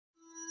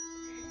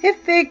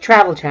Hipfig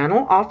Travel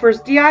Channel offers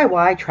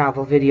DIY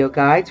travel video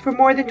guides for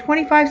more than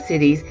 25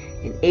 cities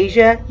in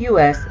Asia,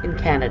 US, and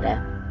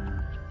Canada.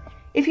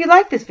 If you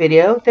like this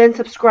video, then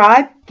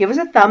subscribe, give us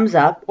a thumbs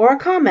up, or a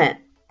comment.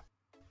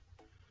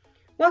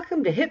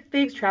 Welcome to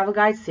Hipfig's Travel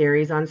Guide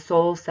series on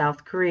Seoul,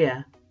 South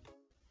Korea.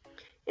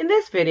 In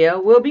this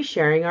video, we'll be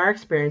sharing our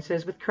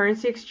experiences with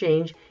currency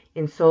exchange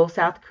in Seoul,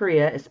 South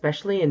Korea,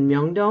 especially in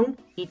Myeongdong,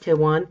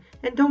 Itaewon,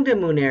 and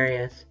Dongdaemun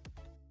areas.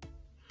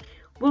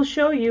 We'll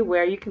show you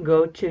where you can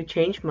go to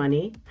change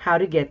money, how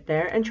to get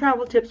there, and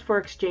travel tips for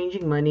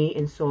exchanging money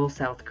in Seoul,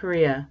 South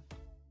Korea.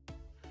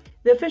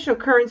 The official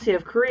currency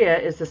of Korea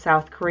is the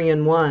South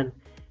Korean won.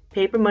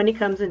 Paper money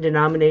comes in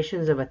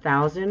denominations of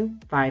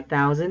 1,000,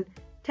 5,000,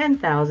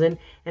 10,000,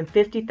 and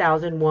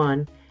 50,000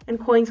 won, and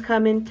coins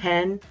come in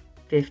 10,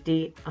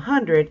 50,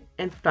 100,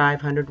 and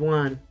 500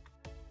 won.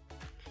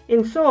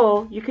 In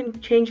Seoul, you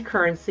can change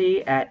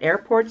currency at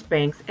airports,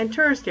 banks, and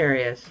tourist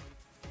areas.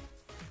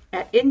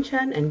 At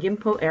Incheon and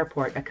Gimpo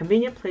Airport, a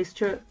convenient place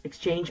to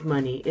exchange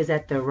money is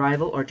at the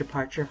arrival or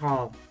departure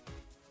hall.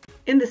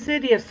 In the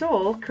city of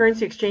Seoul,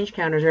 currency exchange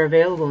counters are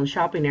available in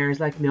shopping areas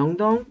like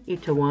Myeongdong,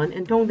 Itaewon,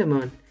 and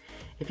Dongdaemun.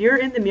 If you're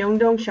in the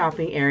Myeongdong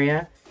shopping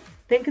area,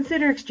 then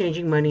consider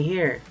exchanging money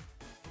here.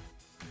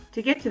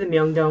 To get to the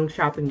Myeongdong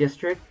shopping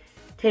district,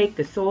 take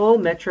the Seoul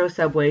Metro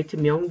subway to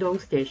Myeongdong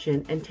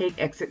Station and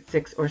take exit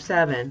 6 or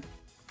 7.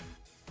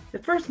 The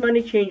first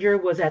money changer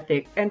was at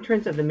the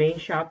entrance of the main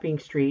shopping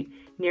street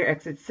near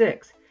exit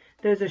 6.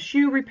 There's a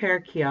shoe repair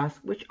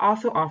kiosk which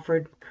also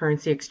offered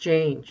currency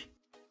exchange.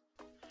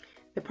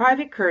 The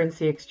private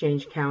currency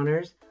exchange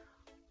counters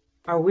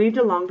are weaved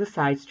along the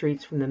side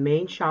streets from the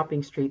main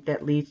shopping street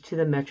that leads to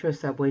the Metro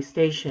subway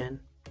station.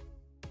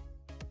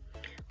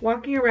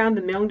 Walking around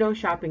the Myeongdong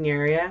shopping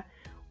area,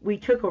 we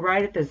took a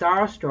ride at the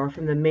Zara store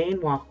from the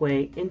main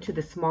walkway into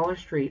the smaller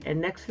street, and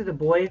next to the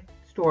boy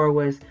store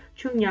was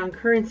Chungyang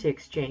Currency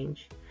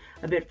Exchange.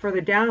 A bit further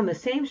down the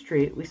same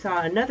street, we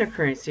saw another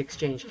currency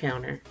exchange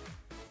counter.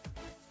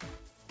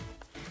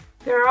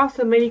 There are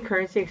also many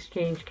currency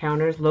exchange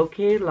counters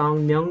located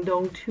along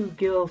Myeongdong to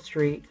Gil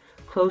Street,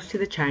 close to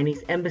the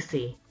Chinese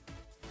embassy.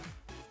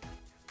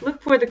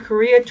 Look for the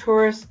Korea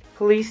Tourist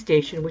Police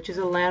Station, which is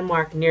a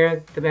landmark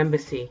near the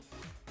embassy.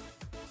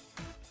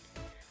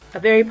 A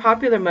very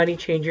popular money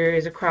changer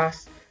is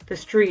across the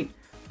street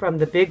from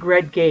the big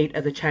red gate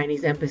of the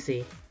Chinese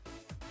embassy.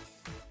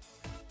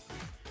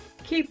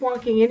 Keep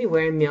walking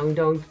anywhere in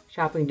Myeongdong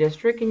shopping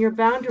district and you're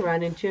bound to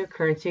run into a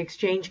currency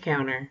exchange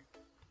counter.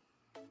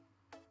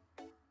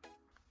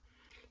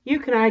 You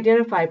can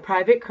identify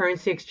private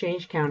currency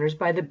exchange counters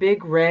by the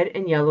big red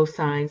and yellow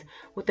signs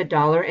with the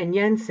dollar and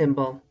yen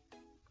symbol.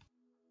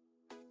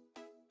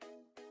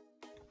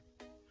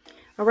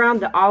 Around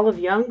the Olive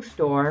Young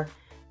store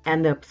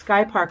and the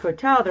Sky Park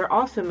Hotel, there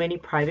are also many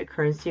private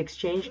currency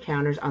exchange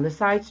counters on the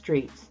side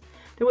streets.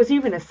 There was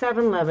even a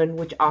 7-Eleven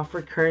which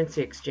offered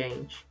currency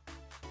exchange.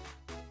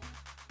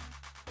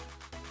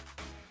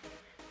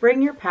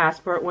 Bring your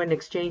passport when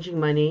exchanging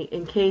money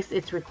in case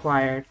it's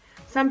required.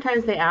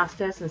 Sometimes they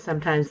asked us and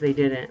sometimes they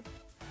didn't.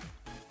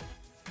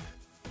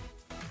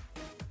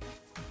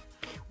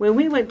 When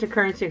we went to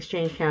currency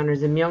exchange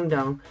counters in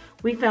Myeongdong,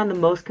 we found the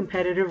most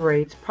competitive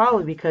rates,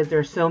 probably because there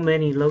are so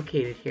many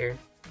located here.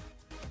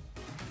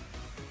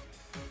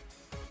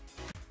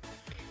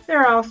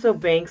 There are also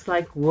banks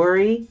like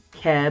Woori,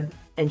 Keb,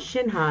 and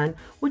Shinhan,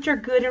 which are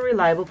good and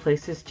reliable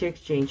places to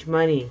exchange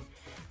money.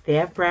 They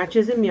have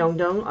branches in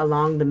Myeongdong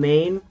along the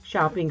main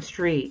shopping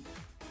street.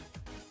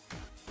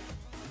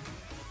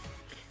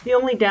 The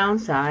only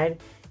downside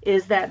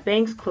is that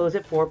banks close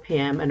at 4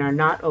 p.m. and are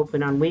not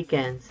open on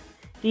weekends.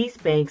 These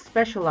banks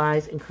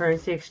specialize in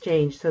currency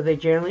exchange, so they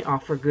generally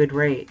offer good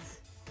rates.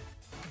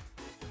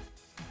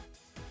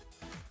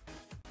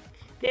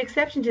 The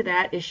exception to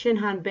that is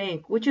Shinhan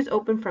Bank, which is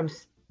open from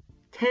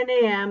 10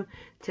 a.m.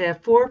 to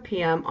 4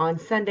 p.m. on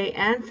Sunday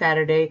and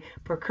Saturday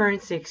for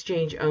currency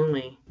exchange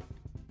only.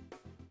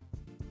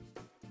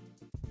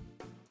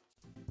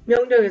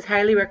 Myeongdong is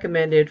highly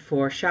recommended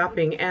for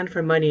shopping and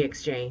for money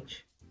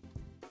exchange.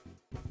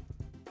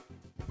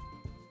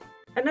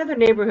 Another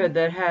neighborhood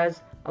that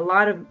has a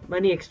lot of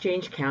money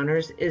exchange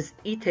counters is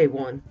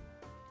Itaewon.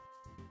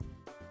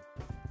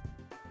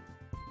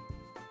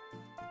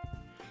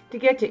 To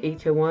get to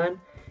Itaewon,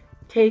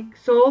 take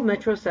Seoul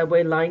Metro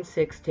Subway Line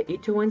 6 to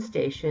Itaewon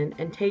Station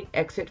and take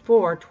exit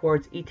 4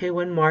 towards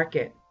Itaewon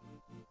Market.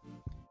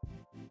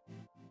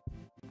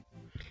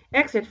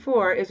 Exit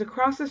 4 is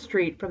across the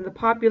street from the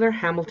popular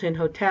Hamilton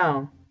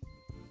Hotel.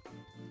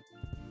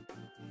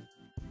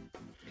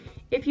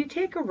 If you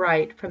take a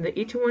right from the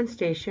Itaewon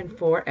Station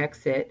 4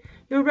 exit,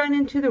 you'll run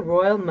into the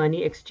Royal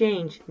Money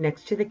Exchange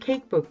next to the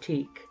Cake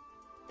Boutique.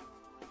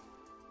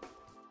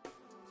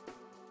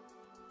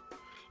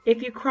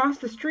 If you cross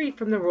the street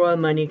from the Royal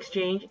Money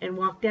Exchange and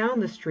walk down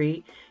the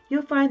street,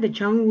 you'll find the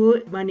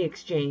Jungwoo Money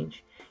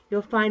Exchange.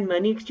 You'll find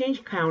money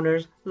exchange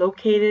counters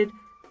located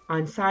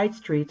on side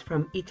streets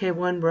from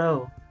Itaewon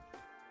Row.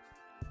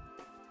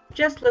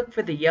 Just look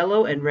for the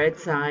yellow and red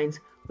signs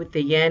with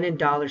the yen and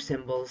dollar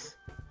symbols.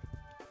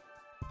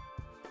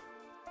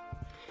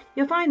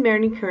 You'll find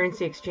many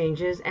currency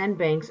exchanges and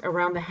banks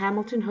around the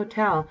Hamilton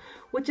Hotel,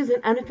 which is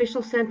an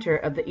unofficial center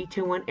of the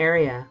Itaewon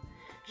area.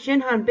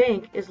 Shinhan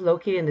Bank is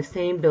located in the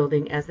same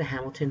building as the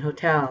Hamilton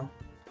Hotel.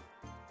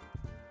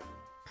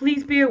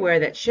 Please be aware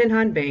that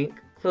Shinhan Bank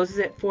closes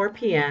at 4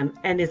 p.m.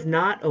 and is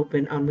not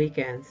open on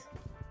weekends.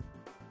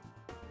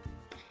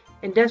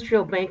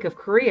 Industrial Bank of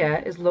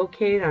Korea is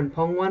located on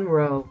Pongwon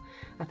Row,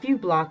 a few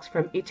blocks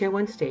from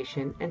Itaewon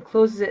Station, and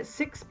closes at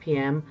 6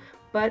 p.m.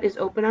 but is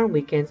open on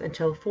weekends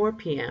until 4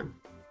 p.m.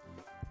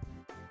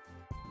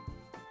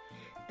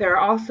 There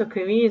are also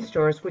convenience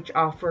stores which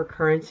offer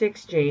currency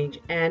exchange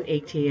and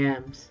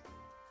ATMs.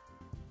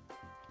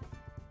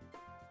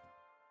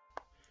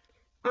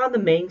 On the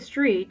main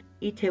street,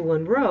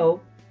 Itaewon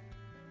Row,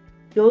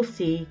 you'll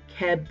see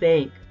Keb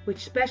Bank,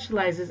 which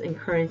specializes in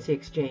currency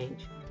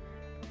exchange.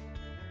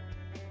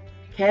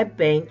 Keb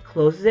Bank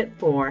closes at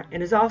 4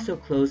 and is also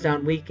closed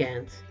on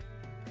weekends.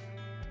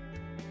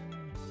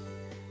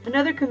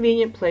 Another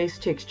convenient place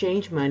to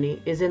exchange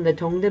money is in the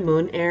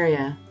Dongdaemun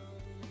area.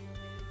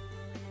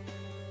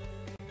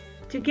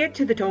 To get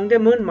to the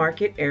Dongdaemun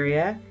market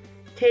area,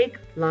 take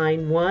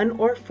line 1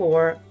 or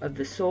 4 of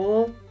the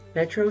Seoul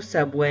Metro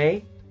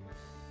subway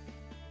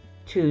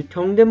to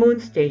Dongdaemun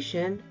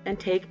Station and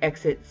take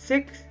exit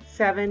 6,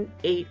 7,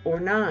 8, or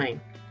 9.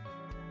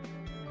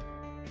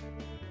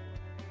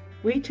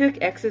 We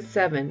took exit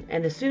 7,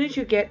 and as soon as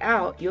you get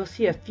out, you'll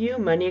see a few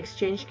money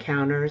exchange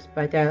counters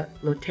by the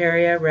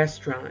Loteria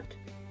restaurant.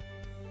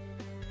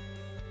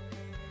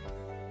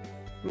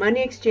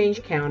 Money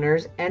exchange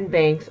counters and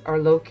banks are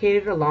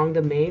located along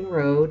the main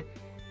road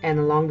and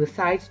along the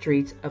side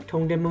streets of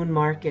Dongdaemun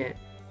Market.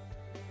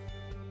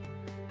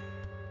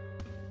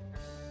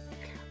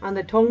 On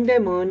the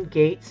Dongdaemun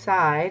Gate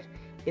side,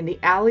 in the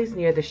alleys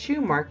near the shoe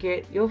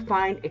market, you'll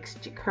find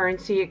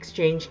currency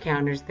exchange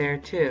counters there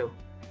too.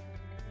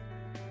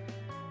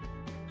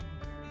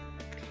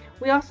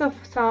 We also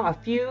saw a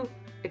few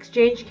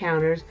exchange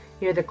counters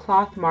near the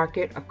cloth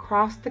market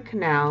across the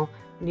canal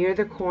near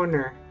the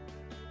corner.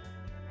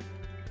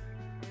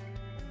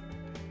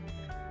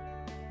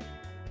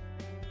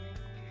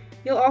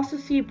 You'll also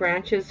see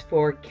branches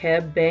for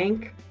Keb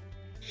Bank,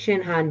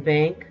 Shinhan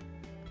Bank,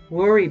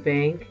 Woori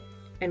Bank,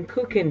 and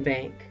Kukin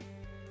Bank.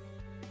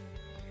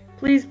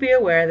 Please be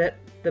aware that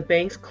the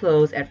banks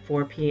close at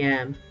 4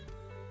 p.m.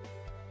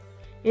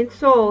 In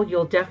Seoul,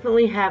 you'll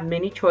definitely have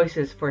many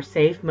choices for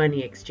safe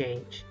money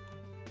exchange.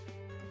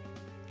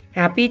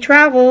 Happy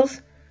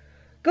travels!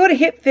 Go to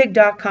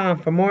hipfig.com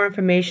for more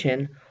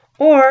information,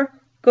 or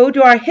go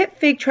to our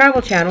Hipfig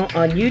travel channel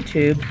on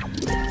YouTube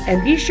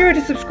and be sure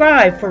to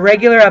subscribe for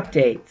regular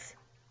updates.